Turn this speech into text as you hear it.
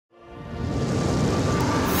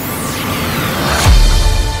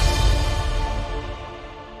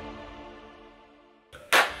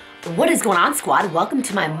What is going on, squad? Welcome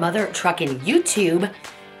to my mother trucking YouTube.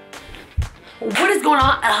 What is going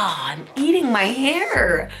on? Oh, I'm eating my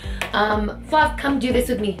hair. Fluff, come do this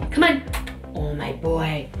with me. Come on. Oh, my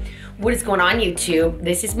boy. What is going on, YouTube?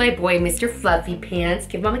 This is my boy, Mr. Fluffy Pants.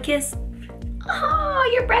 Give mom a kiss.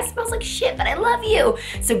 Oh, your breath smells like shit, but I love you.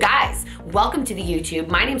 So guys, welcome to the YouTube.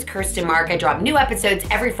 My name's Kirsten Mark. I drop new episodes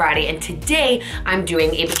every Friday, and today I'm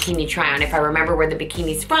doing a bikini try on. If I remember where the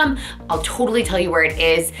bikini's from, I'll totally tell you where it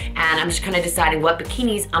is, and I'm just kind of deciding what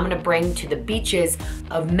bikinis I'm gonna bring to the beaches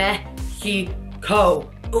of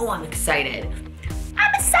Mexico. Oh, I'm excited.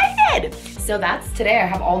 I'm excited! So that's today. I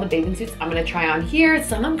have all the bathing suits I'm gonna try on here.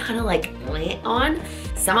 Some I'm kind of like on.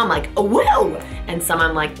 Some I'm like, oh, whoa! And some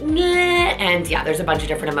I'm like, nah. And yeah, there's a bunch of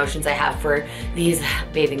different emotions I have for these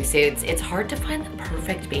bathing suits. It's hard to find the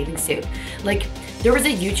perfect bathing suit. Like, there was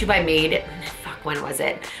a YouTube I made, fuck, when was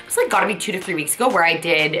it? It was like gotta be 2 to 3 weeks ago where I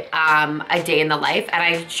did a day in the life, and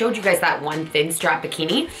I showed you guys that one thin strap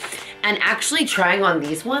bikini. And actually trying on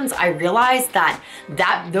these ones, I realized that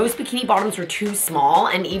those bikini bottoms were too small,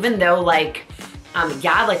 and even though like,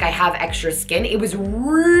 yeah, like I have extra skin, it was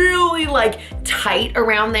really like tight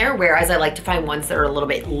around there, whereas I like to find ones that are a little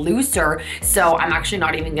bit looser. So I'm actually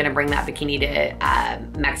not even gonna bring that bikini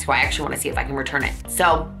to Mexico. I actually wanna see if I can return it.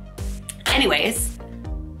 So anyways,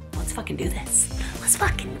 let's fucking do this. Let's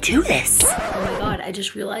fucking do this. Oh my God, I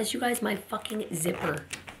just realized, you guys, my fucking zipper.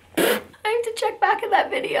 I have to check back in that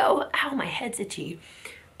video. Ow, my head's itchy.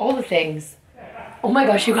 All the things. Oh my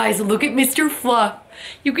gosh, you guys, look at Mr. Fluff.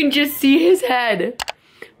 You can just see his head.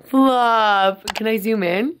 Fluff. Can I zoom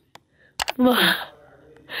in? Fluff.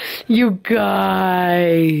 You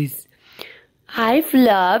guys. Hi,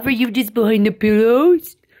 Fluff. Are you just behind the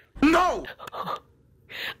pillows? No!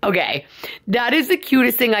 Okay, that is the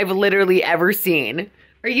cutest thing I've literally ever seen.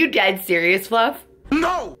 Are you dead serious, Fluff?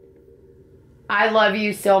 No! I love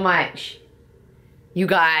you so much. You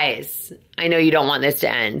guys, I know you don't want this to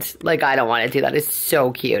end. Like, I don't want it to. That is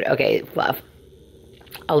so cute. Okay, Fluff,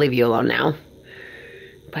 I'll leave you alone now.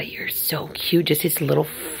 But you're so cute. Just his little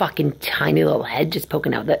fucking tiny little head just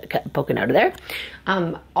poking out of there.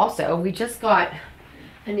 Also, we just got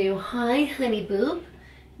a new, hi, honey boob,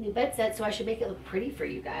 new bed set, so I should make it look pretty for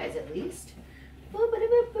you guys at least.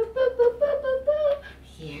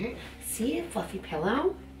 Here, see a fluffy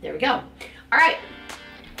pillow? There we go. All right,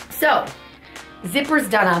 so zipper's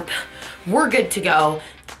done up. We're good to go.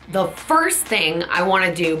 The first thing I want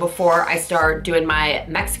to do before I start doing my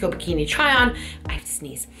Mexico bikini try on, I have to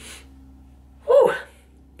sneeze. Whew.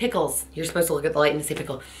 Pickles. You're supposed to look at the light and say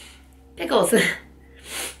pickle. Pickles. Whew.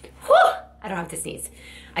 I don't have to sneeze.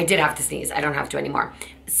 I did have to sneeze. I don't have to anymore.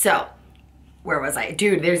 So, where was I?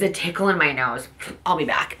 Dude, there's a tickle in my nose. I'll be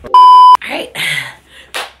back. All right,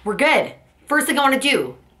 we're good. First thing I want to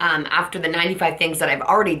do, after the 95 things that I've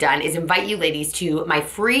already done, is invite you ladies to my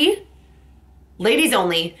free, ladies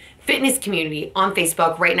only, fitness community on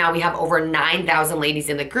Facebook. Right now we have over 9,000 ladies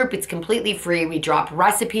in the group. It's completely free. We drop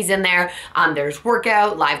recipes in there. There's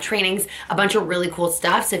workout, live trainings, a bunch of really cool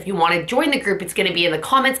stuff. So if you want to join the group, it's going to be in the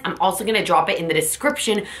comments. I'm also going to drop it in the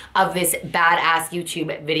description of this badass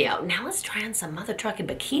YouTube video. Now let's try on some mother trucking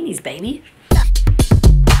bikinis, baby.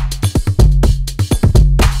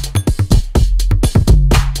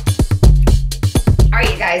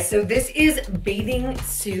 Guys, so this is bathing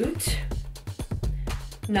suit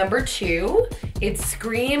number 2. It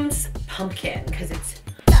screams pumpkin because it's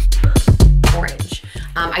orange.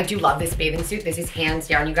 I do love this bathing suit. This is hands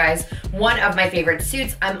down, you guys, one of my favorite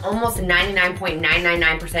suits. I'm almost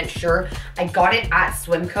 99.999% sure I got it at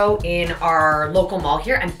Swimco in our local mall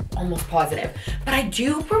here. I'm almost positive, but I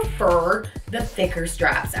do prefer the thicker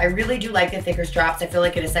straps. I really do like the thicker straps. I feel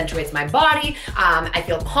like it accentuates my body. I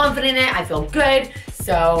feel confident in it. I feel good.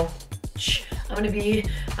 So I'm gonna be,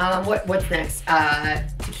 what's next?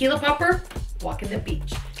 Tequila popper, walking the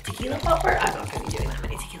beach. Tequila popper, I'm not gonna be doing that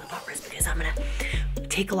many tequila poppers because I'm gonna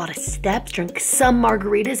take a lot of steps, drink some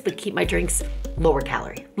margaritas, but keep my drinks lower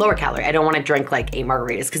calorie. Lower calorie. I don't wanna drink like 8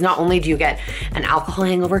 margaritas because not only do you get an alcohol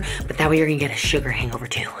hangover, but that way you're gonna get a sugar hangover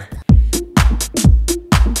too.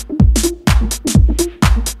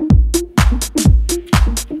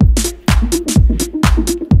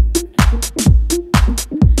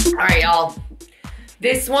 All right, y'all.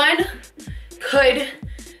 This one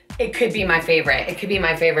it could be my favorite. It could be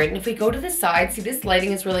my favorite. And if we go to the side, see, this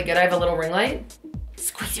lighting is really good. I have a little ring light.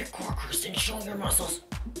 Squeeze your core, Kirsten, show your muscles.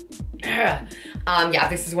 Yeah,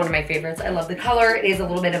 this is one of my favorites. I love the color. It is a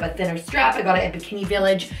little bit of a thinner strap. I got it at Bikini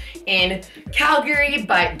Village in Calgary,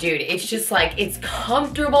 but dude, it's just like, it's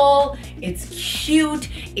comfortable. It's cute,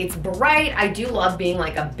 it's bright. I do love being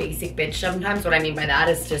like a basic bitch sometimes. What I mean by that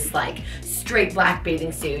is just like straight black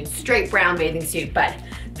bathing suit, straight brown bathing suit. But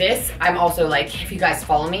this, I'm also like, if you guys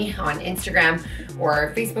follow me on Instagram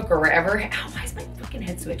or Facebook or wherever, ow, why is my fucking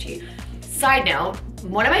head switchy? Side note,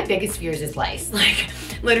 one of my biggest fears is lice, like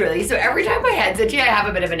literally. So every time my head's itchy, I have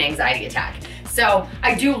a bit of an anxiety attack. So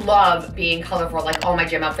I do love being colorful, like all my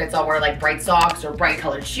gym outfits, I'll wear like bright socks or bright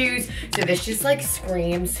colored shoes. So this just like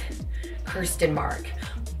screams Kirsten Mark.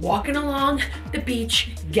 Walking along the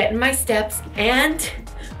beach, getting my steps and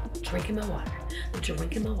drinking my water,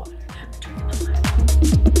 drinking my water, drinking my water.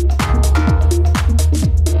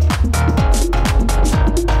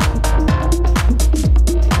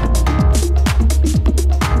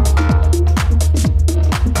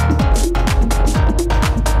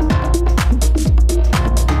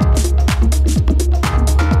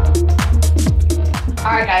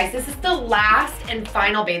 Alright guys, this is the last and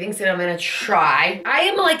final bathing suit I'm gonna try. I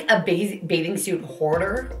am like a bathing suit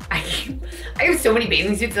hoarder. I have so many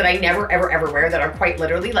bathing suits that I never ever wear that are quite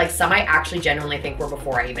literally, like some I actually genuinely think were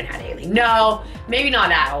before I even had Haley. No, maybe not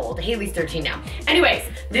that old. Haley's 13 now. Anyways,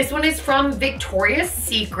 this one is from Victoria's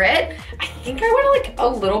Secret. I think I went like a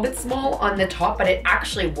little bit small on the top, but it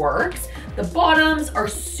actually works. The bottoms are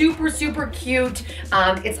super cute.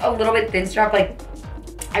 It's a little bit thin strap, like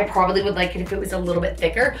I probably would like it if it was a little bit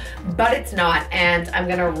thicker, but it's not, and I'm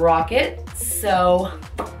gonna rock it. So,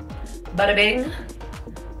 bada bing,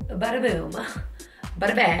 bada boom,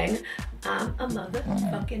 bada bang. I'm a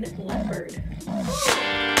motherfucking leopard.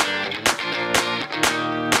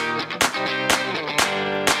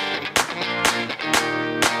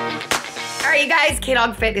 All right, you guys,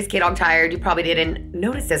 K-Dog Fit is K-Dog Tired. You probably didn't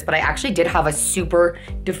notice this, but I actually did have a super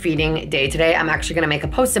defeating day today. I'm actually gonna make a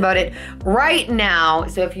post about it right now.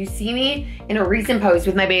 So if you see me in a recent post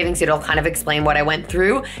with my bathing suit, it'll kind of explain what I went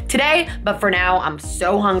through today. But for now, I'm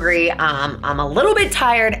so hungry. I'm a little bit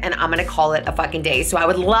tired and I'm gonna call it a fucking day. So I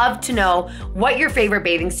would love to know what your favorite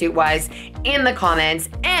bathing suit was in the comments.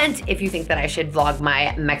 And if you think that I should vlog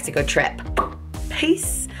my Mexico trip.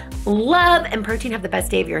 Peace. Love and protein. Have the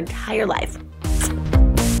best day of your entire life.